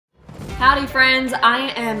Howdy friends, I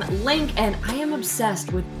am Link and I am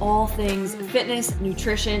obsessed with all things fitness,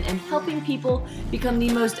 nutrition, and helping people become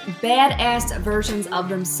the most badass versions of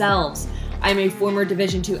themselves. I'm a former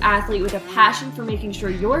Division II athlete with a passion for making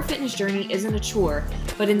sure your fitness journey isn't a chore,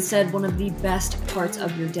 but instead one of the best parts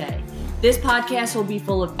of your day. This podcast will be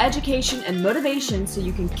full of education and motivation so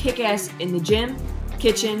you can kick ass in the gym,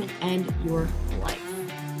 kitchen, and your life.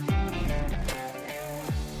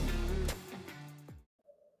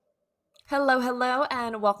 Hello,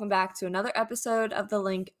 and welcome back to another episode of the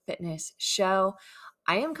Link Fitness Show.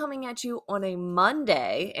 I am coming at you on a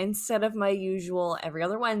Monday instead of my usual every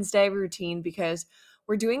other Wednesday routine because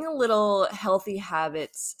we're doing a little healthy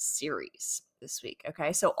habits series this week,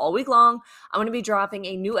 okay? So all week long, I'm going to be dropping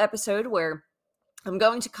a new episode where I'm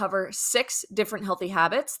going to cover 6 different healthy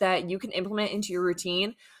habits that you can implement into your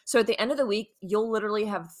routine. So at the end of the week, you'll literally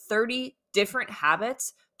have 30 different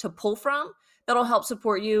habits to pull from that'll help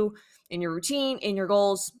support you in your routine, in your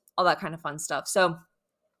goals, all that kind of fun stuff. So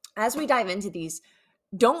as we dive into these,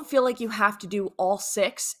 don't feel like you have to do all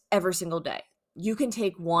 6 every single day. You can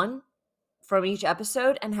take one from each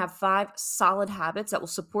episode and have 5 solid habits that will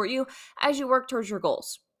support you as you work towards your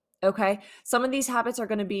goals. Okay. Some of these habits are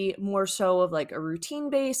going to be more so of like a routine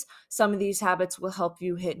base. Some of these habits will help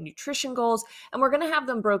you hit nutrition goals, and we're going to have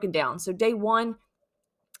them broken down. So day 1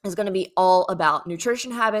 is going to be all about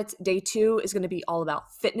nutrition habits. Day 2 is going to be all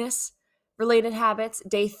about fitness related habits.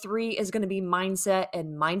 Day 3 is going to be mindset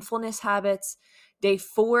and mindfulness habits. Day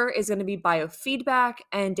 4 is going to be biofeedback.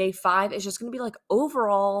 And day 5 is just going to be like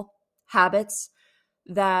overall habits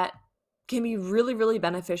that can be really, really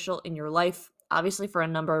beneficial in your life, obviously for a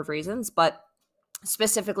number of reasons, but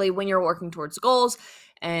specifically when you're working towards goals.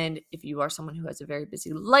 And if you are someone who has a very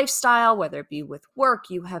busy lifestyle, whether it be with work,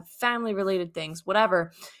 you have family related things,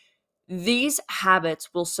 whatever, these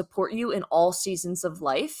habits will support you in all seasons of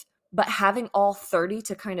life. But having all 30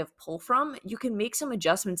 to kind of pull from, you can make some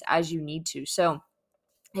adjustments as you need to. So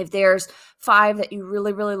if there's 5 that you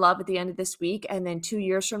really, really love at the end of this week, and then 2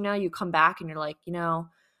 years from now, you come back and you're like,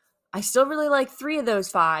 I still really like 3 of those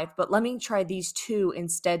 5, but let me try these 2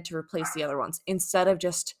 instead to replace the other ones, instead of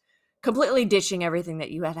just completely ditching everything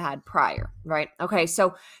that you had prior, right? Okay,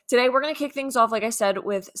 so today we're going to kick things off, like I said,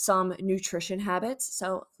 with some nutrition habits.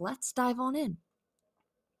 So let's dive on in.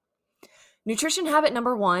 Nutrition habit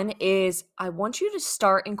number 1 is I want you to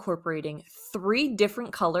start incorporating 3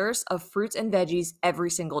 different colors of fruits and veggies every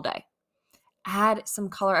single day. Add some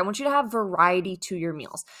color. I want you to have variety to your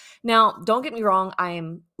meals. Now, don't get me wrong. I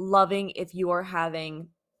am loving if you are having,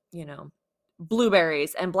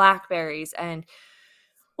 blueberries and blackberries and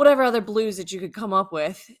whatever other blues that you could come up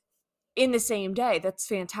with in the same day. That's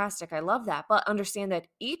fantastic. I love that. But understand that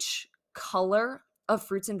each color of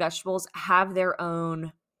fruits and vegetables have their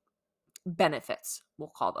own benefits,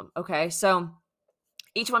 we'll call them. Okay. So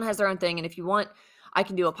each one has their own thing. And if you want, I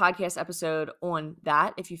can do a podcast episode on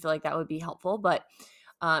that if you feel like that would be helpful. But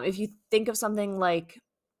if you think of something like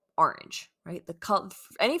orange, right?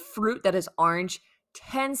 Any fruit that is orange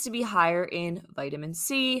tends to be higher in vitamin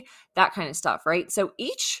C, that kind of stuff, right? So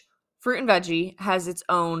each fruit and veggie has its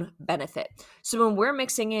own benefit. So when we're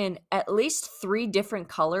mixing in at least 3 different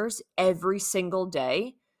colors every single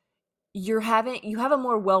day, you have a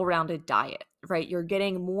more well-rounded diet, right? You're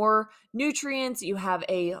getting more nutrients. You have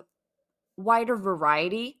a wider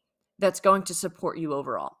variety that's going to support you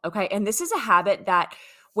overall. Okay. And this is a habit that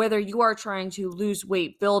whether you are trying to lose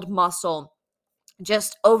weight, build muscle,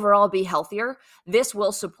 just overall be healthier, this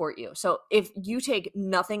will support you. So if you take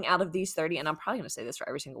nothing out of these 30, and I'm probably going to say this for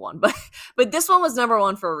every single one, but this one was number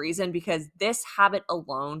 1 for a reason, because this habit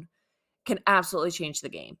alone can absolutely change the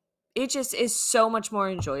game. It just is so much more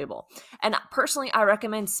enjoyable. And personally, I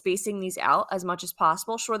recommend spacing these out as much as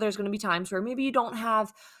possible. Sure, there's going to be times where maybe you don't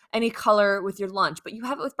have any color with your lunch, but you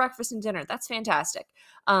have it with breakfast and dinner. That's fantastic.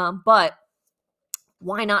 But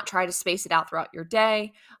why not try to space it out throughout your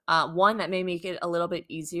day? One, that may make it a little bit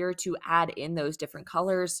easier to add in those different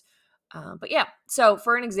colors. But yeah, so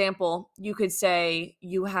for an example, you could say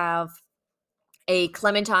you have a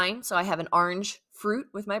clementine. So I have an orange fruit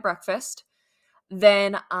with my breakfast.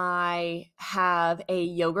 Then I have a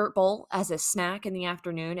yogurt bowl as a snack in the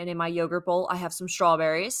afternoon. And in my yogurt bowl, I have some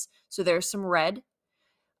strawberries. So there's some red.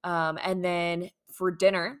 And then for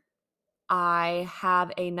dinner, I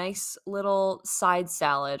have a nice little side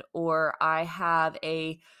salad, or I have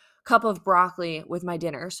a cup of broccoli with my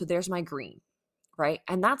dinner. So there's my green, right?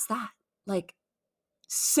 And that's that. Like,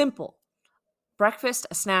 simple. Breakfast,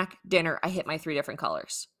 a snack, dinner. I hit my 3 different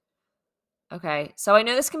colors. Okay. So I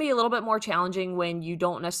know this can be a little bit more challenging when you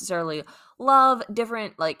don't necessarily love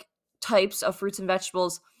different types of fruits and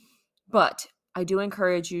vegetables, but I do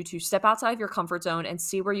encourage you to step outside of your comfort zone and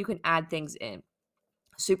see where you can add things in.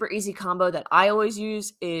 Super easy combo that I always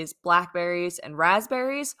use is blackberries and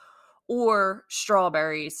raspberries or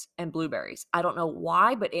strawberries and blueberries. I don't know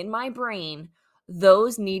why, but in my brain,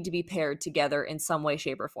 those need to be paired together in some way,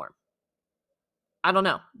 shape, or form. I don't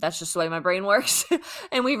know. That's just the way my brain works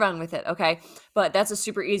and we run with it, okay? But that's a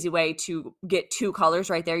super easy way to get two colors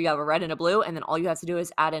right there. You have a red and a blue, and then all you have to do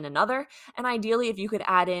is add in another. And ideally, if you could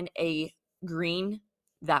add in a green,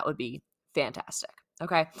 that would be fantastic.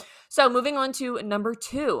 Okay, so moving on to number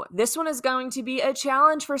 2. This one is going to be a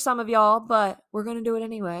challenge for some of y'all, but we're going to do it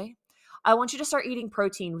anyway. I want you to start eating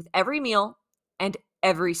protein with every meal and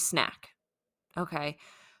every snack. Okay,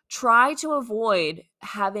 try to avoid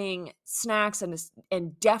having snacks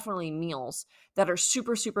and definitely meals that are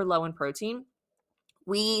super, super low in protein.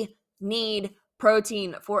 We need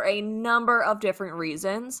protein for a number of different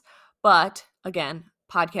reasons, but again,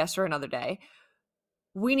 podcast for another day.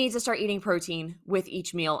 We need to start eating protein with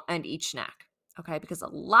each meal and each snack, okay? Because a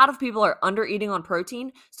lot of people are under eating on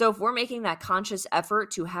protein. So if we're making that conscious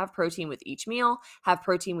effort to have protein with each meal, have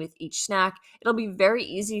protein with each snack, it'll be very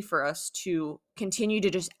easy for us to continue to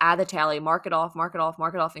just add the tally, mark it off,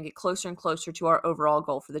 and get closer and closer to our overall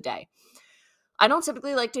goal for the day. I don't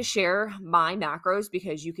typically like to share my macros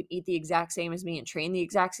because you can eat the exact same as me and train the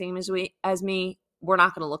exact same as me. We're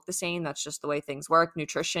not going to look the same. That's just the way things work.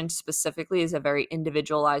 Nutrition specifically is a very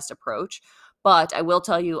individualized approach. But I will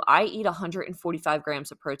tell you, I eat 145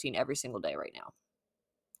 grams of protein every single day right now.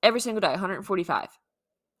 Every single day, 145.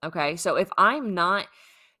 Okay, so if I'm not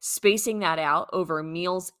spacing that out over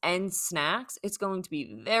meals and snacks, it's going to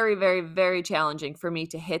be very, very, very challenging for me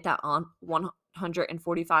to hit that on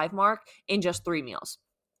 145 mark in just 3 meals.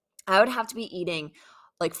 I would have to be eating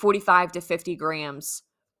like 45 to 50 grams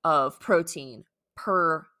of protein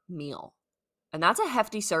per meal. And that's a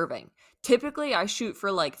hefty serving. Typically, I shoot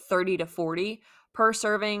for like 30 to 40 per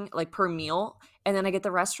serving, like per meal. And then I get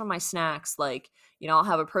the rest from my snacks. Like, I'll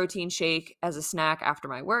have a protein shake as a snack after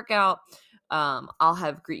my workout. I'll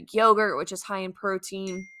have Greek yogurt, which is high in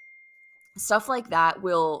protein. Stuff like that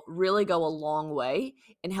will really go a long way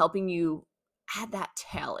in helping you add that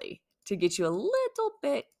tally to get you a little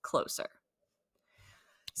bit closer.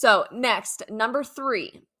 So next, number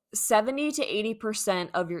 3, 70 to 80%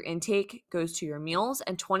 of your intake goes to your meals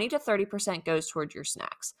and 20 to 30% goes towards your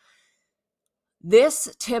snacks.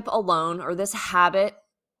 This tip alone, or this habit,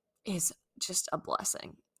 is just a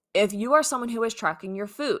blessing. If you are someone who is tracking your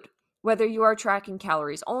food, whether you are tracking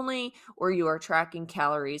calories only or you are tracking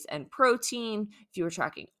calories and protein, if you are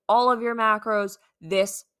tracking all of your macros,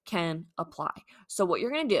 this can apply. So what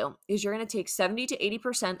you're going to do is you're going to take 70 to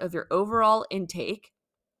 80% of your overall intake,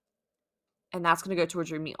 and that's going to go towards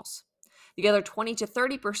your meals. The other 20 to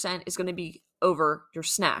 30% is going to be over your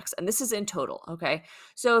snacks. And this is in total, okay?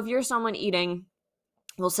 So if you're someone eating,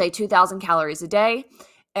 we'll say 2,000 calories a day,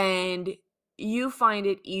 and you find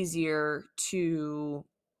it easier to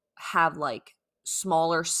have like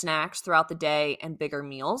smaller snacks throughout the day and bigger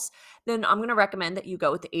meals, then I'm going to recommend that you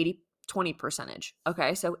go with the 80-20 percentage,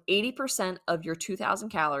 okay? So 80% of your 2,000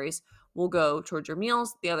 calories will go towards your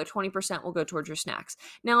meals. The other 20% will go towards your snacks.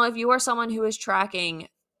 Now, if you are someone who is tracking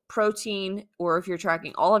protein, or if you're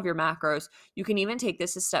tracking all of your macros, you can even take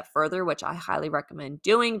this a step further, which I highly recommend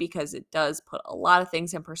doing because it does put a lot of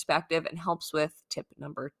things in perspective and helps with tip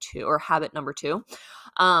number 2 or habit number 2.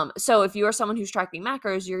 So if you are someone who's tracking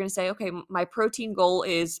macros, you're going to say, okay, my protein goal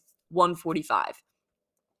is 145.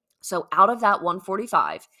 So out of that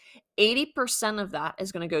 145, 80% of that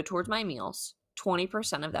is going to go towards my meals.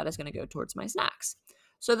 20% of that is going to go towards my snacks.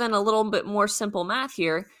 So then a little bit more simple math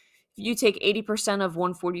here. If you take 80% of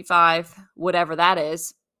 145, whatever that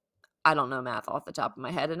is, I don't know math off the top of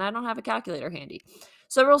my head, and I don't have a calculator handy.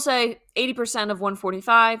 So we'll say 80% of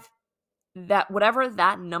 145, that whatever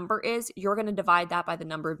that number is, you're going to divide that by the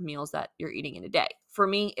number of meals that you're eating in a day. For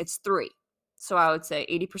me, it's 3. So I would say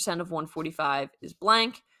 80% of 145 is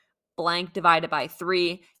blank. Blank divided by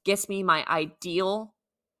 3 gets me my ideal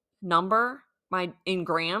number, in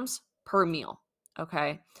grams per meal.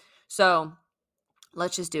 Okay. So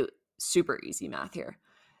let's just do super easy math here.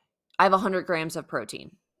 I have 100 grams of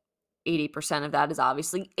protein. 80% of that is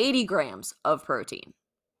obviously 80 grams of protein.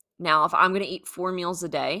 Now, if I'm going to eat 4 meals a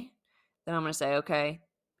day, then I'm going to say, okay,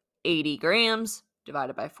 80 grams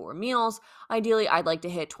divided by 4 meals. Ideally, I'd like to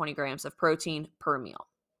hit 20 grams of protein per meal.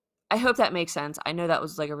 I hope that makes sense. I know that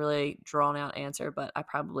was like a really drawn out answer, but I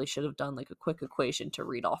probably should have done like a quick equation to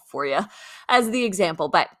read off for you as the example.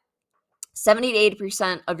 But 70 to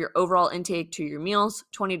 80% of your overall intake to your meals,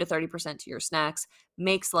 20 to 30% to your snacks,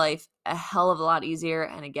 makes life a hell of a lot easier.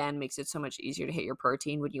 And again, makes it so much easier to hit your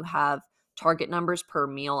protein when you have target numbers per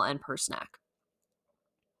meal and per snack.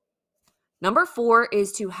 Number 4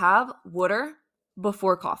 is to have water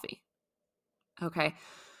before coffee. Okay.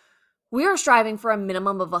 We are striving for a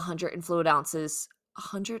minimum of 100 fluid ounces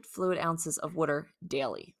of water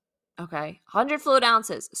daily. Okay. 100 fluid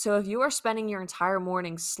ounces. So if you are spending your entire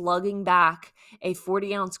morning slugging back a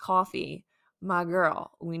 40-ounce coffee, my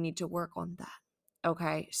girl, we need to work on that.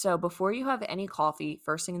 Okay. So before you have any coffee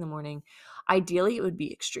first thing in the morning, ideally it would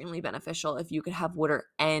be extremely beneficial if you could have water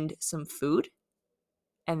and some food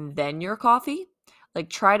and then your coffee. Like,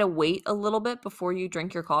 try to wait a little bit before you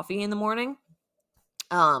drink your coffee in the morning.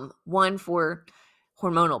 One, for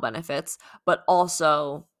hormonal benefits, but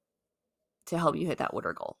also to help you hit that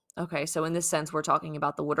water goal. Okay, so in this sense, we're talking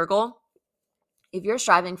about the water goal. If you're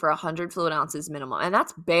striving for 100 fluid ounces minimum, and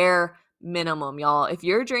that's bare minimum, y'all. If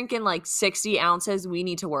you're drinking like 60 ounces, we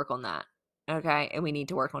need to work on that. Okay, and we need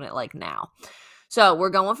to work on it like now. So we're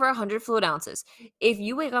going for 100 fluid ounces. If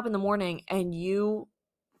you wake up in the morning and you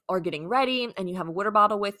are getting ready and you have a water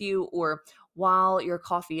bottle with you, or while your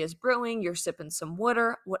coffee is brewing, you're sipping some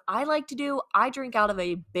water, what I like to do, I drink out of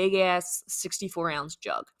a big ass 64-ounce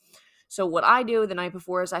jug. So what I do the night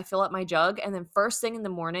before is I fill up my jug, and then first thing in the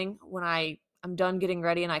morning when I'm done getting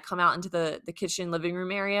ready and I come out into the kitchen living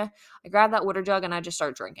room area, I grab that water jug and I just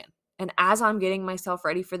start drinking. And as I'm getting myself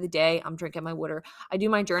ready for the day, I'm drinking my water. I do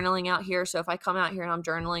my journaling out here. So if I come out here and I'm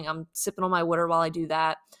journaling, I'm sipping on my water while I do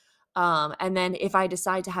that. And then if I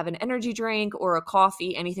decide to have an energy drink or a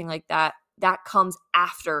coffee, anything like that, that comes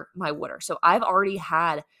after my water. So I've already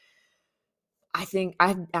had, I think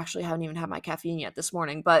I actually haven't even had my caffeine yet this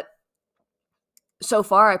morning, but so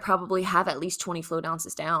far I probably have at least 20 fluid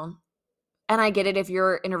ounces down. And I get it if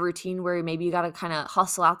you're in a routine where maybe you got to kind of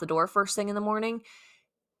hustle out the door first thing in the morning.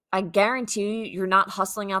 I guarantee you, you're not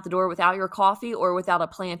hustling out the door without your coffee or without a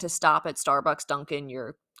plan to stop at Starbucks, Dunkin',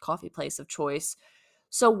 your coffee place of choice.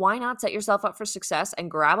 So why not set yourself up for success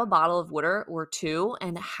and grab a bottle of water or two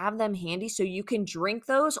and have them handy so you can drink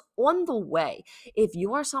those on the way. If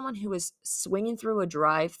you are someone who is swinging through a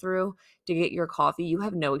drive-through to get your coffee, you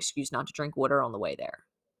have no excuse not to drink water on the way there.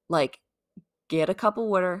 Like, get a cup of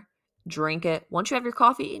water, drink it. Once you have your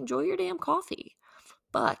coffee, enjoy your damn coffee.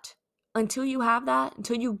 But until you have that,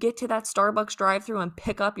 until you get to that Starbucks drive-through and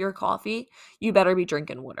pick up your coffee, you better be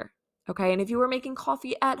drinking water. Okay, and if you were making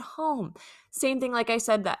coffee at home, same thing like I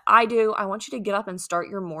said that I do. I want you to get up and start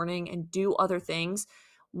your morning and do other things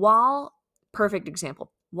while, perfect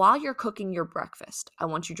example, while you're cooking your breakfast, I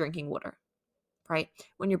want you drinking water, right?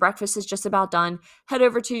 When your breakfast is just about done, head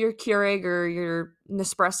over to your Keurig or your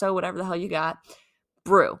Nespresso, whatever the hell you got,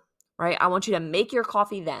 brew, right? I want you to make your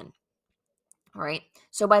coffee then, all right?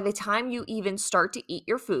 So by the time you even start to eat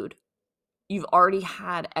your food, you've already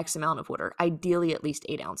had X amount of water, ideally at least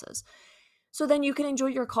 8 ounces. So then you can enjoy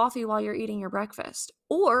your coffee while you're eating your breakfast,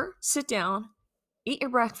 or sit down, eat your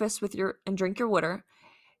breakfast and drink your water,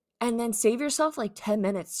 and then save yourself like 10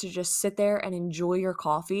 minutes to just sit there and enjoy your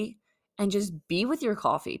coffee and just be with your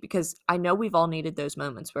coffee. Because I know we've all needed those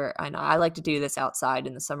moments where I know I like to do this outside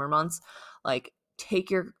in the summer months, like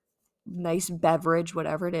take your nice beverage,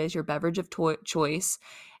 whatever it is, your beverage of choice,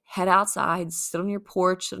 head outside, sit on your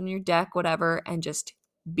porch, sit on your deck, whatever, and just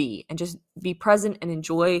be present and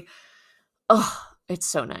enjoy. Oh, it's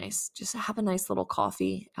so nice. Just have a nice little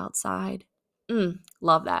coffee outside.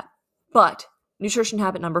 Love that. But nutrition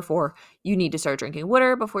habit number 4, you need to start drinking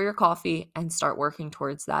water before your coffee and start working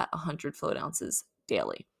towards that 100 fluid ounces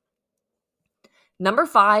daily. Number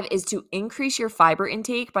 5 is to increase your fiber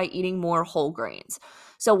intake by eating more whole grains.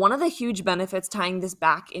 So one of the huge benefits, tying this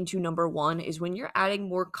back into number 1, is when you're adding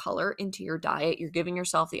more color into your diet, you're giving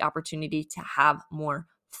yourself the opportunity to have more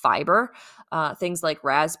fiber. Things like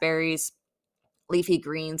raspberries, leafy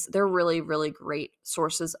greens, they're really, really great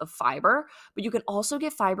sources of fiber, but you can also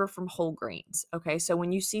get fiber from whole grains. Okay, so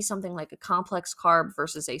when you see something like a complex carb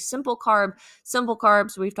versus a simple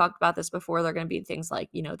carbs, we've talked about this before, they're going to be things like,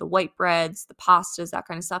 the white breads, the pastas, that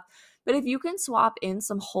kind of stuff. But if you can swap in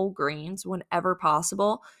some whole grains whenever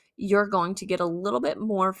possible, you're going to get a little bit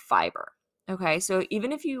more fiber. Okay, so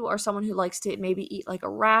even if you are someone who likes to maybe eat like a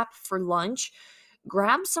wrap for lunch,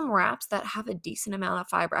 grab some wraps that have a decent amount of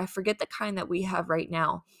fiber. I forget the kind that we have right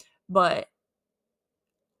now, but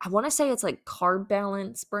I want to say it's like Carb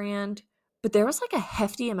Balance brand, but there was like a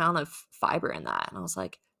hefty amount of fiber in that. And I was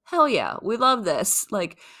like, hell yeah, we love this.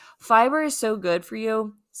 Like, fiber is so good for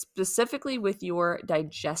you, specifically with your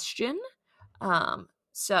digestion.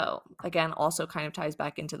 So again, also kind of ties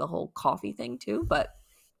back into the whole coffee thing too, but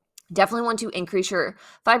definitely want to increase your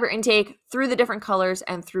fiber intake through the different colors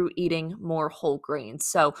and through eating more whole grains.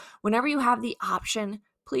 So whenever you have the option,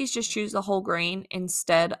 please just choose the whole grain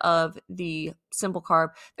instead of the simple carb.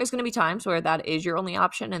 There's going to be times where that is your only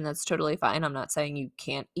option, and that's totally fine. I'm not saying you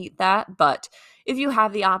can't eat that, but if you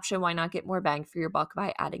have the option, why not get more bang for your buck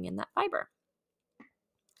by adding in that fiber?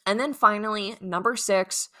 And then finally, number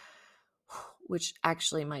 6, which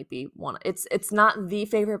actually might be one. It's not the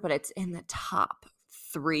favorite, but it's in the top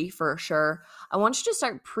 3 for sure. I want you to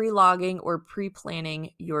start pre-logging or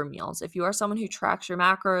pre-planning your meals. If you are someone who tracks your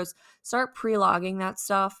macros, start pre-logging that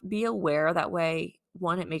stuff. Be aware that way.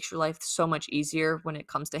 One, it makes your life so much easier when it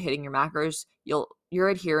comes to hitting your macros. Your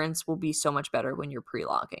adherence will be so much better when you're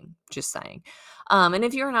pre-logging. Just saying. And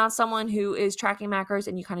if you're not someone who is tracking macros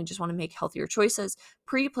and you kind of just want to make healthier choices,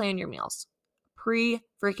 pre-plan your meals.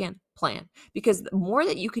 Pre-freaking plan, because the more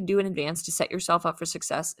that you can do in advance to set yourself up for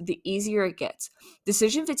success, the easier it gets.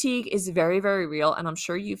 Decision fatigue is very, very real, and I'm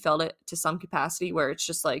sure you felt it to some capacity where it's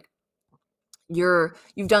just like you've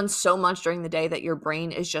done so much during the day that your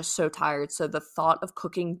brain is just so tired. So the thought of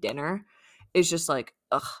cooking dinner is just like,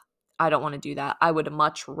 ugh, I don't want to do that. I would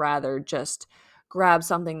much rather just grab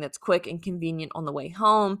something that's quick and convenient on the way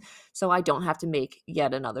home so I don't have to make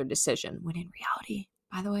yet another decision. When in reality,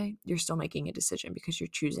 by the way, you're still making a decision because you're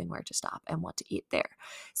choosing where to stop and what to eat there.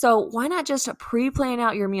 So why not just pre-plan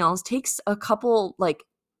out your meals? Takes a couple,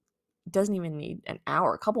 doesn't even need an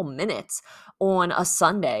hour, a couple minutes on a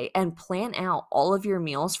Sunday, and plan out all of your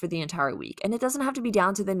meals for the entire week. And it doesn't have to be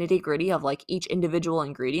down to the nitty gritty of like each individual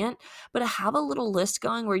ingredient, but have a little list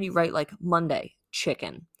going where you write like Monday,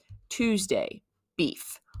 chicken, Tuesday,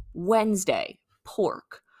 beef, Wednesday,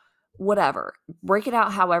 pork, whatever. Break it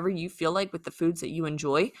out however you feel like with the foods that you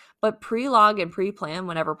enjoy, but pre-log and pre-plan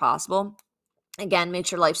whenever possible. Again,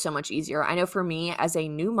 makes your life so much easier. I know for me as a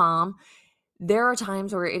new mom, there are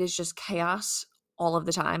times where it is just chaos all of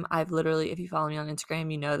the time. I've literally, if you follow me on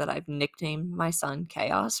Instagram, you know that I've nicknamed my son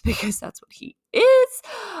Chaos because that's what he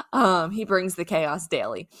is. He brings the chaos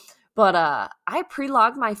daily. But I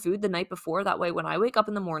pre-log my food the night before. That way, when I wake up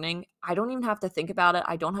in the morning, I don't even have to think about it.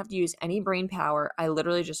 I don't have to use any brain power. I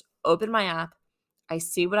literally just open my app. I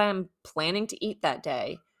see what I'm planning to eat that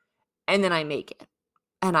day, and then I make it.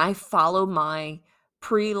 And I follow my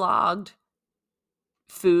pre-logged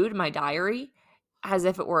food, my diary, as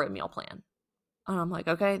if it were a meal plan. And I'm like,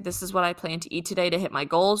 okay, this is what I plan to eat today to hit my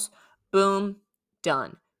goals. Boom,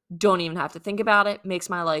 done. Don't even have to think about it. Makes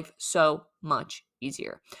my life so much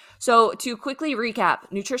easier. So to quickly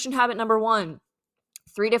recap, nutrition habit number 1,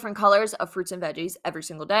 3 different colors of fruits and veggies every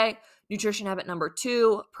single day. Nutrition habit number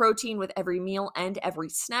 2, protein with every meal and every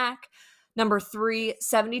snack. Number 3,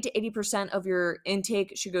 70 to 80% of your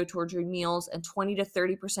intake should go towards your meals and 20 to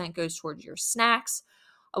 30% goes towards your snacks.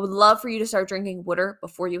 I would love for you to start drinking water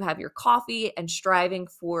before you have your coffee and striving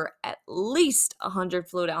for at least 100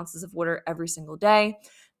 fluid ounces of water every single day.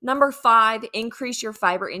 Number 5, increase your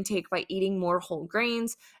fiber intake by eating more whole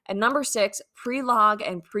grains. And number 6, pre-log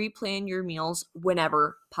and pre-plan your meals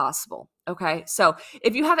whenever possible. Okay, so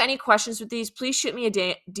if you have any questions with these, please shoot me a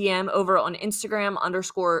DM over on Instagram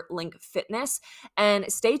 _LinkFitness.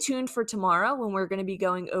 And stay tuned for tomorrow when we're going to be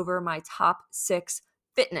going over my top 6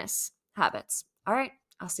 fitness habits. All right,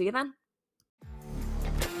 I'll see you then.